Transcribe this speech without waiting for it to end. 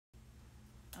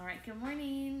All right, good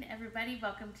morning, everybody.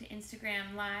 Welcome to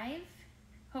Instagram Live.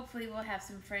 Hopefully we'll have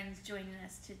some friends joining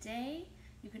us today.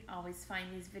 You can always find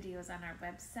these videos on our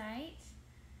website.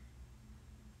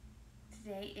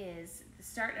 Today is the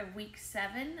start of week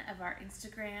 7 of our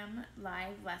Instagram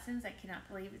Live lessons. I cannot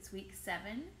believe it's week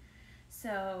 7.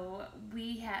 So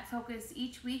we focus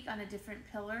each week on a different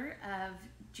pillar of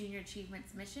Junior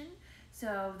Achievement's mission.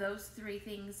 So those 3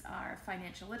 things are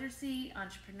financial literacy,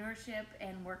 entrepreneurship,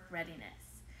 and work readiness.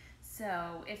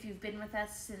 So if you've been with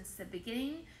us since the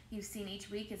beginning, you've seen each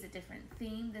week is a different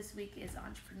theme. This week is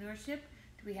entrepreneurship.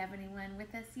 Do we have anyone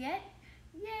with us yet?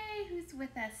 Yay, who's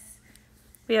with us?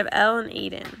 We have Elle and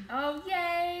Aiden. Oh,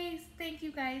 yay! Thank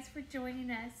you guys for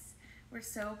joining us. We're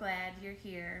so glad you're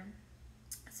here.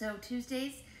 So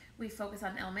Tuesdays, we focus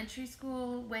on elementary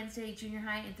school, Wednesday, junior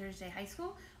high, and Thursday, high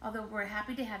school. Although we're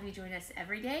happy to have you join us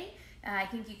every day. I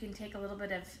think you can take a little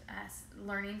bit of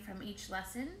learning from each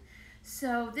lesson.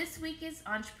 So this week is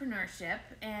entrepreneurship,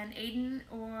 and Aiden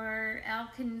or Elle,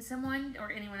 can someone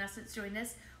or anyone else that's joined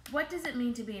us, what does it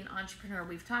mean to be an entrepreneur?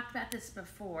 We've talked about this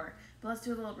before, but let's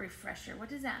do a little refresher. What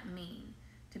does that mean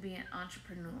to be an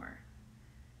entrepreneur?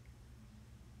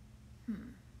 Do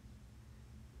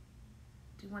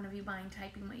one of you mind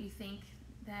typing what you think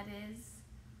that is?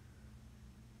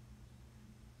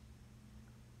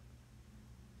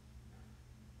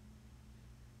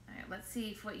 All right, let's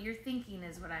see if what you're thinking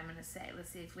is what I'm going to say. Let's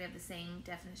see if we have the same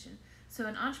definition. So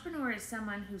an entrepreneur is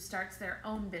someone who starts their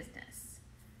own business.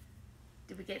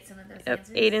 Did we get some of those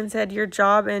answers? Aiden said your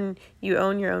job and you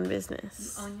own your own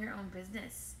business. You own your own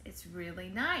business. It's really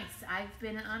nice. I've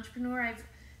been an entrepreneur. I've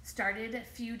started a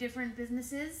few different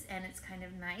businesses, and it's kind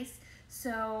of nice.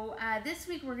 So this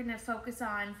week we're going to focus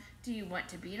on, do you want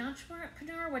to be an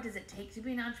entrepreneur? What does it take to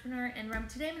be an entrepreneur? And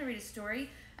today I'm going to read a story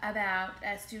about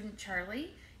student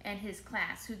Charlie and his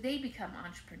class, who they become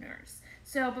entrepreneurs.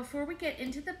 So before we get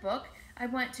into the book, I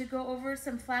want to go over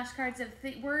some flashcards of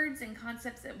words and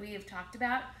concepts that we have talked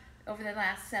about over the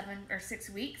last 7 or 6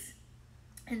 weeks,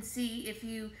 and see if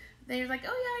they're like,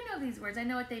 oh yeah, I know these words, I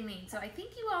know what they mean. So I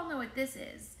think you all know what this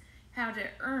is, how to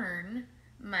earn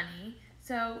money.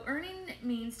 So earning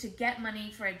means to get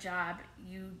money for a job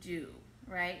you do,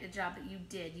 right? A job that you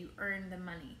did, you earned the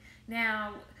money.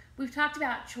 Now, we've talked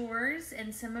about chores,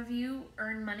 and some of you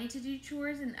earn money to do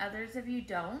chores and others of you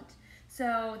don't.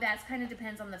 So that kind of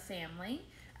depends on the family.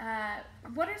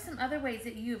 What are some other ways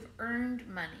that you've earned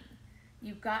money?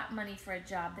 You got money for a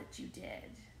job that you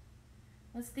did.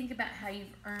 Let's think about how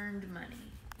you've earned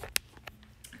money.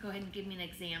 Go ahead and give me an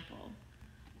example.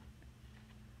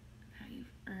 How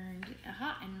you've earned,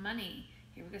 and money.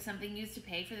 Here we go, something used to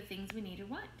pay for the things we need or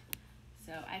want.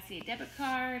 So I see a debit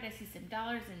card, I see some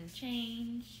dollars and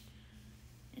change.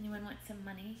 Anyone want some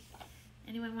money?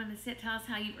 Anyone want to tell us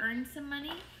how you earned some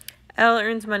money? Elle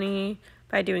earns money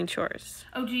by doing chores.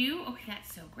 Oh, do you? Okay,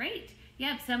 that's so great.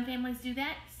 Yeah, some families do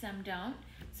that, some don't.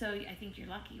 So I think you're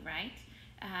lucky, right?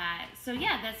 So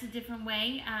yeah, that's a different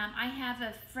way. I have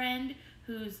a friend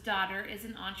whose daughter is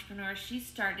an entrepreneur. She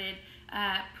started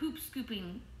a poop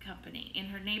scooping company in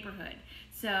her neighborhood.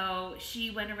 So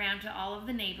she went around to all of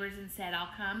the neighbors and said,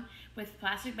 I'll come with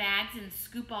plastic bags and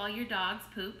scoop all your dog's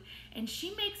poop. And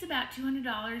she makes about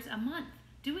 $200 a month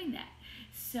doing that.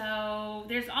 So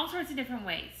there's all sorts of different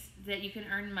ways that you can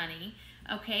earn money.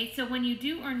 Okay, so when you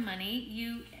do earn money,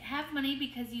 you have money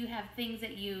because you have things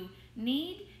that you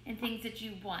need and things that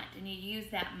you want, and you use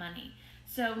that money.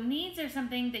 So needs are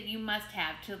something that you must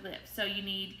have to live. So you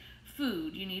need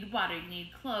food, you need water, you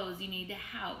need clothes, you need a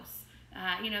house,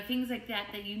 things like that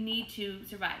that you need to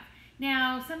survive.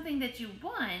 Now, something that you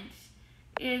want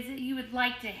is that you would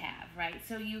like to have, right?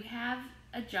 So you have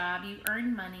a job, you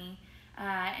earn money,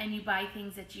 and you buy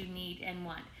things that you need and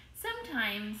want.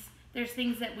 Sometimes there's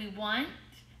things that we want,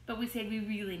 but we say we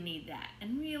really need that,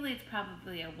 and really it's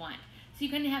probably a want. So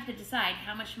you kind of have to decide,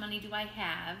 how much money do I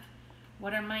have?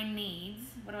 What are my needs?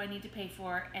 What do I need to pay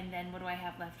for? And then what do I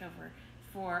have left over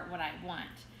for what I want?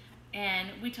 And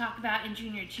we talk about in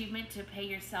Junior Achievement to pay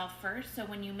yourself first. So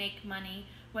when you make money,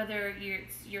 whether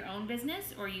it's your own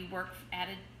business or you work at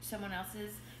someone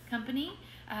else's company,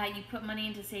 you put money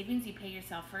into savings, you pay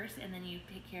yourself first, and then you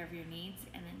take care of your needs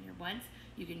and then your wants.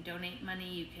 You can donate money,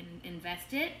 you can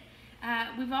invest it.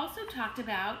 We've also talked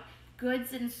about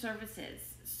goods and services.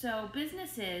 So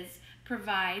businesses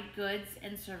provide goods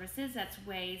and services. That's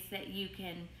ways that you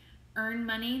can earn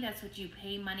money. That's what you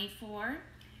pay money for.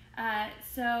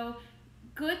 So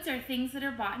goods are things that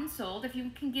are bought and sold. If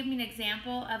you can give me an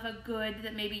example of a good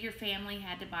that maybe your family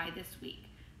had to buy this week.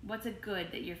 What's a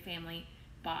good that your family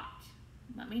bought?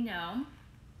 Let me know.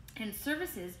 And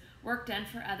services, work done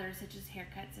for others, such as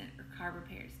haircuts or car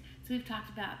repairs. So So we've talked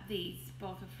about these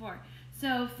both before.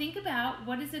 So think about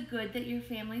what is a good that your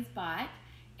family's bought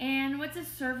and what's a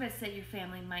service that your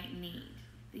family might need,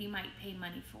 that you might pay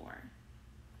money for.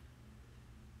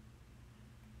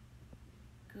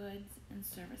 Goods and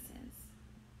services.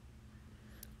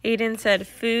 Aiden said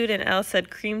food and Elle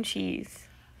said cream cheese.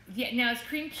 Yeah, now is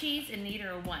cream cheese a need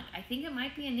or a want? I think it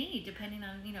might be a need depending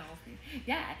on,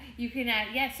 yeah, you can,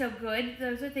 so good.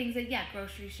 Those are things that,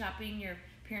 grocery shopping, your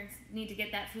parents need to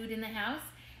get that food in the house.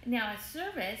 Now, a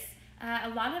service, a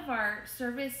lot of our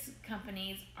service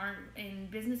companies aren't in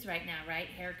business right now, right?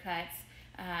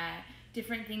 Haircuts,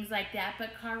 different things like that,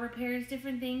 but car repairs,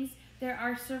 different things. There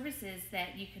are services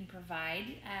that you can provide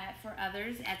for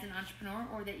others as an entrepreneur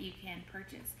or that you can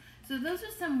purchase. So those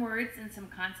are some words and some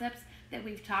concepts that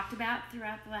we've talked about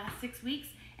throughout the last 6 weeks.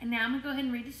 And now I'm going to go ahead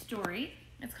and read a story.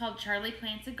 It's called Charlie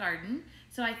Plants a Garden.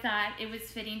 So I thought it was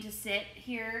fitting to sit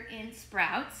here in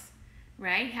Sprouts,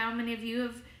 right? How many of you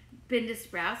have been to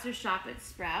Sprouts or shop at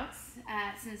Sprouts?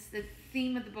 Since the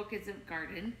theme of the book is a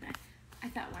garden, I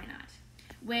thought, why not?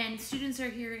 When students are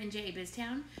here in J.A.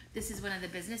 Biztown, this is one of the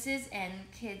businesses, and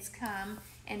kids come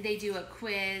and they do a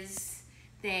quiz.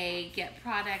 They get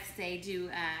products, they do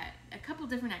a couple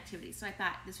different activities. So I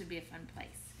thought this would be a fun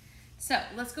place. So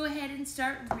let's go ahead and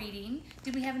start reading.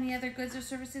 Did we have any other goods or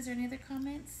services or any other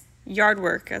comments? Yard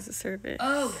work as a service.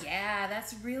 Oh yeah,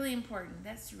 that's really important.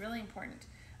 That's really important.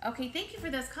 Okay, thank you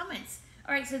for those comments.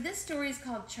 All right, so this story is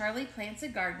called Charlie Plants a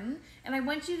Garden. And I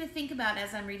want you to think about,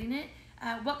 as I'm reading it,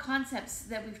 what concepts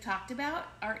that we've talked about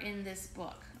are in this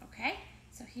book, okay?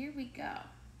 So here we go.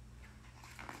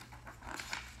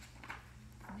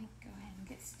 Let me go ahead and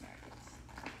get started.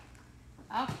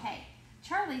 Okay,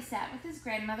 Charlie sat with his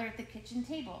grandmother at the kitchen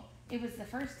table. It was the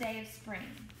first day of spring.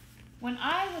 When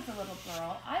I was a little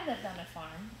girl, I lived on a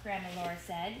farm, Grandma Laura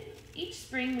said. Each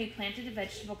spring we planted a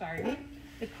vegetable garden.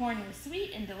 The corn was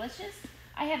sweet and delicious.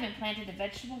 I haven't planted a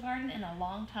vegetable garden in a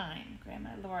long time, Grandma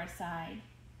Laura sighed.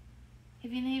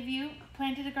 Have any of you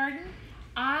planted a garden?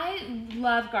 I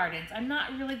love gardens. I'm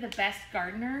not really the best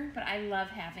gardener, but I love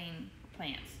having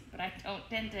plants. But I don't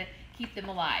tend to keep them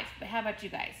alive. But how about you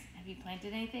guys? Have you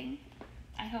planted anything?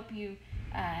 I hope you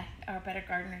are better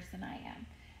gardeners than I am.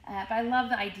 But I love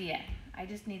the idea. I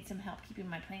just need some help keeping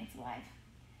my plants alive.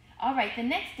 All right, the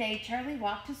next day, Charlie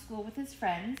walked to school with his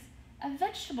friends. A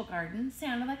vegetable garden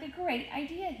sounded like a great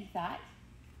idea, he thought.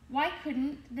 Why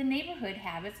couldn't the neighborhood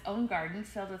have its own garden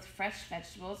filled with fresh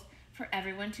vegetables for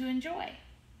everyone to enjoy?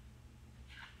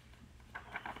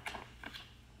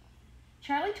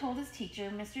 Charlie told his teacher,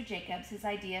 Mr. Jacobs, his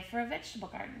idea for a vegetable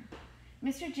garden.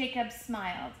 Mr. Jacobs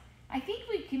smiled. I think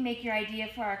we can make your idea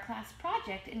for our class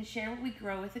project and share what we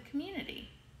grow with the community.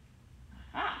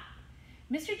 Aha!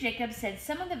 Mr. Jacobs said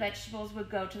some of the vegetables would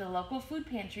go to the local food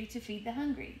pantry to feed the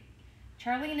hungry.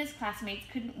 Charlie and his classmates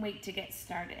couldn't wait to get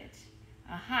started.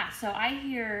 Aha, so I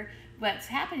hear what's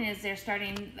happening is they're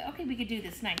starting, okay, we could do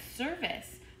this nice service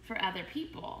for other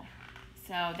people.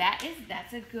 So that's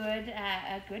a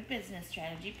good business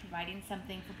strategy, providing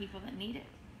something for people that need it.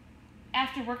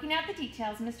 After working out the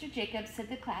details, Mr. Jacobs said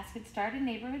the class could start a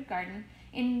neighborhood garden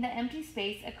in the empty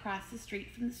space across the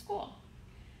street from the school.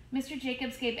 Mr.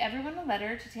 Jacobs gave everyone a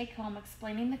letter to take home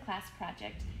explaining the class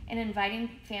project and inviting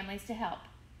families to help.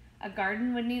 A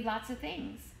garden would need lots of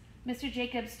things. Mr.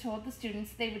 Jacobs told the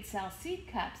students they would sell seed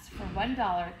cups for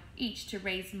 $1 each to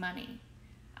raise money.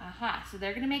 Aha, so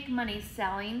they're going to make money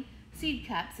selling seed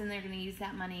cups, and they're going to use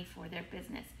that money for their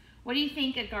business. What do you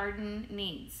think a garden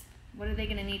needs? What are they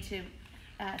going to need to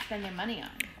spend their money on?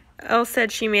 Elle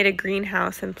said she made a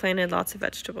greenhouse and planted lots of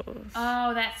vegetables.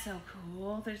 Oh, that's so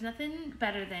cool. There's nothing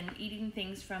better than eating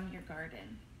things from your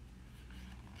garden.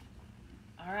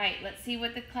 All right, let's see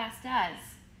what the class does.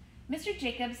 Mr.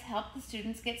 Jacobs helped the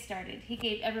students get started. He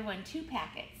gave everyone 2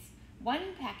 packets. One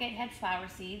packet had flower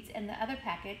seeds and the other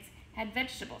packets had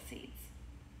vegetable seeds.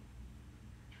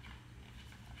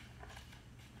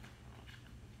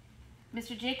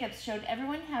 Mr. Jacobs showed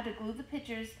everyone how to glue the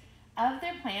pictures of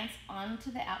their plants onto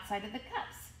the outside of the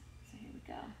cups. So here we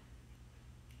go.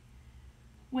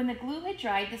 When the glue had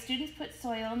dried, the students put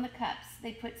soil in the cups.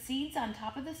 They put seeds on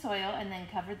top of the soil and then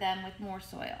covered them with more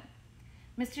soil.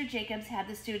 Mr. Jacobs had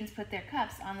the students put their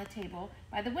cups on the table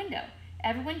by the window.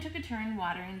 Everyone took a turn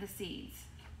watering the seeds.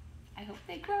 I hope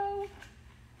they grow.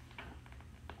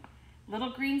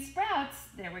 Little green sprouts,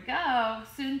 there we go,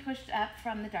 soon pushed up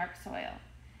from the dark soil.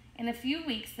 In a few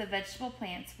weeks, the vegetable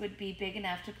plants would be big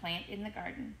enough to plant in the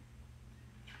garden.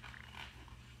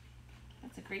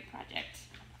 That's a great project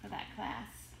for that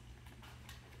class.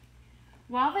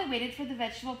 While they waited for the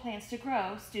vegetable plants to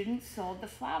grow, students sold the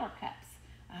flower cups.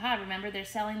 Aha, remember they're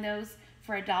selling those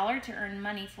for $1 to earn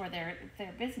money for their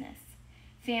business.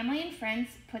 Family and friends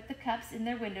put the cups in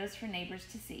their windows for neighbors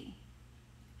to see.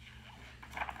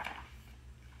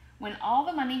 When all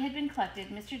the money had been collected,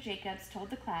 Mr. Jacobs told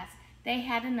the class they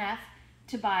had enough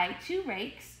to buy 2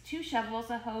 rakes, 2 shovels,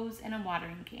 a hose, and a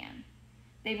watering can.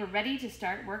 They were ready to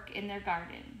start work in their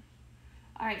garden.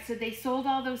 All right, so they sold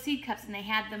all those seed cups and they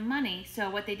had the money. So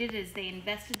what they did is they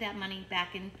invested that money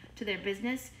back into their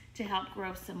business to help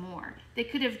grow some more. They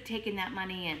could have taken that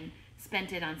money and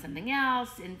spent it on something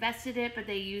else, invested it, but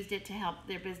they used it to help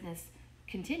their business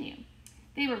continue.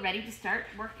 They were ready to start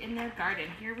work in their garden.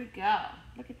 Here we go.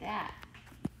 Look at that.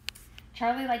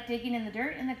 Charlie liked digging in the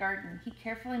dirt in the garden. He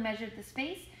carefully measured the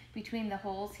space between the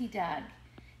holes he dug.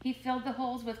 He filled the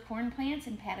holes with corn plants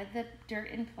and patted the dirt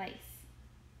in place.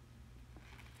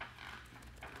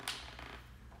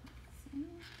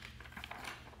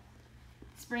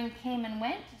 Spring came and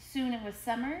went. Soon it was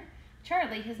summer.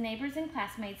 Charlie, his neighbors and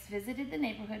classmates visited the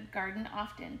neighborhood garden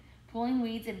often, pulling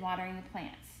weeds and watering the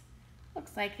plants.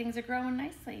 Looks like things are growing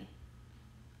nicely.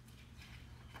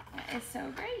 That is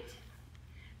so great.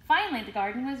 Finally, the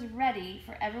garden was ready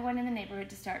for everyone in the neighborhood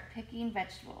to start picking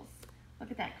vegetables.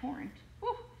 Look at that corn.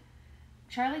 Woo.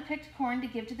 Charlie picked corn to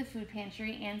give to the food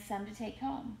pantry and some to take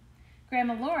home.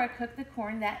 Grandma Laura cooked the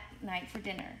corn that night for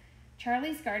dinner.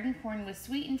 Charlie's garden corn was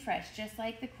sweet and fresh, just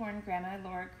like the corn Grandma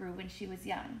Laura grew when she was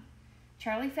young.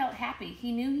 Charlie felt happy.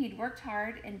 He knew he'd worked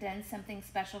hard and done something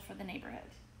special for the neighborhood.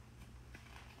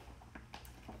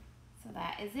 So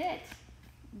that is it.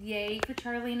 Yay for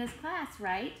Charlie and his class,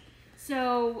 right?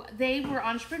 So they were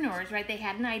entrepreneurs, right? They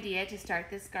had an idea to start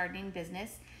this gardening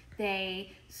business.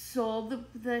 They sold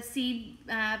the seed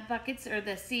buckets, or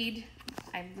the seed,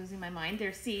 I'm losing my mind,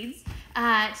 their seeds,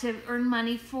 to earn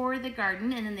money for the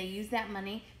garden, and then they used that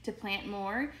money to plant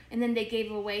more, and then they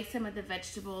gave away some of the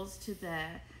vegetables to the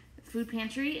food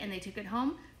pantry, and they took it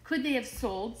home. Could they have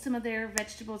sold some of their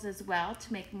vegetables as well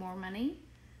to make more money?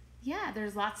 Yeah,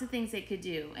 there's lots of things they could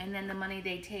do, and then the money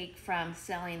they take from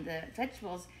selling the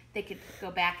vegetables, they could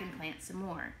go back and plant some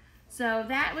more. So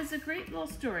that was a great little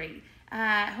story.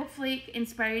 Hopefully it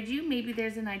inspired you. Maybe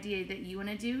there's an idea that you want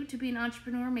to do to be an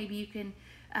entrepreneur. Maybe you can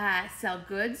sell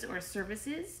goods or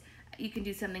services. You can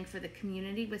do something for the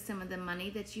community with some of the money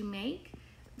that you make.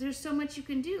 There's so much you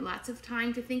can do. Lots of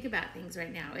time to think about things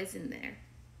right now, isn't there?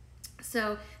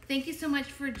 So thank you so much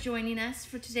for joining us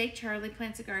for today, Charlie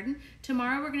Plants a Garden.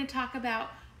 Tomorrow we're going to talk about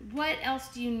what else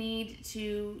do you need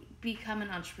to become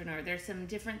an entrepreneur. There's some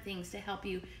different things to help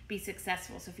you be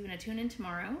successful. So if you want to tune in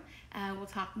tomorrow, we'll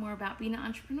talk more about being an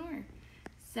entrepreneur.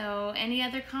 So any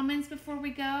other comments before we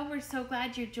go? We're so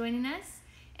glad you're joining us,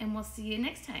 and we'll see you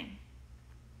next time.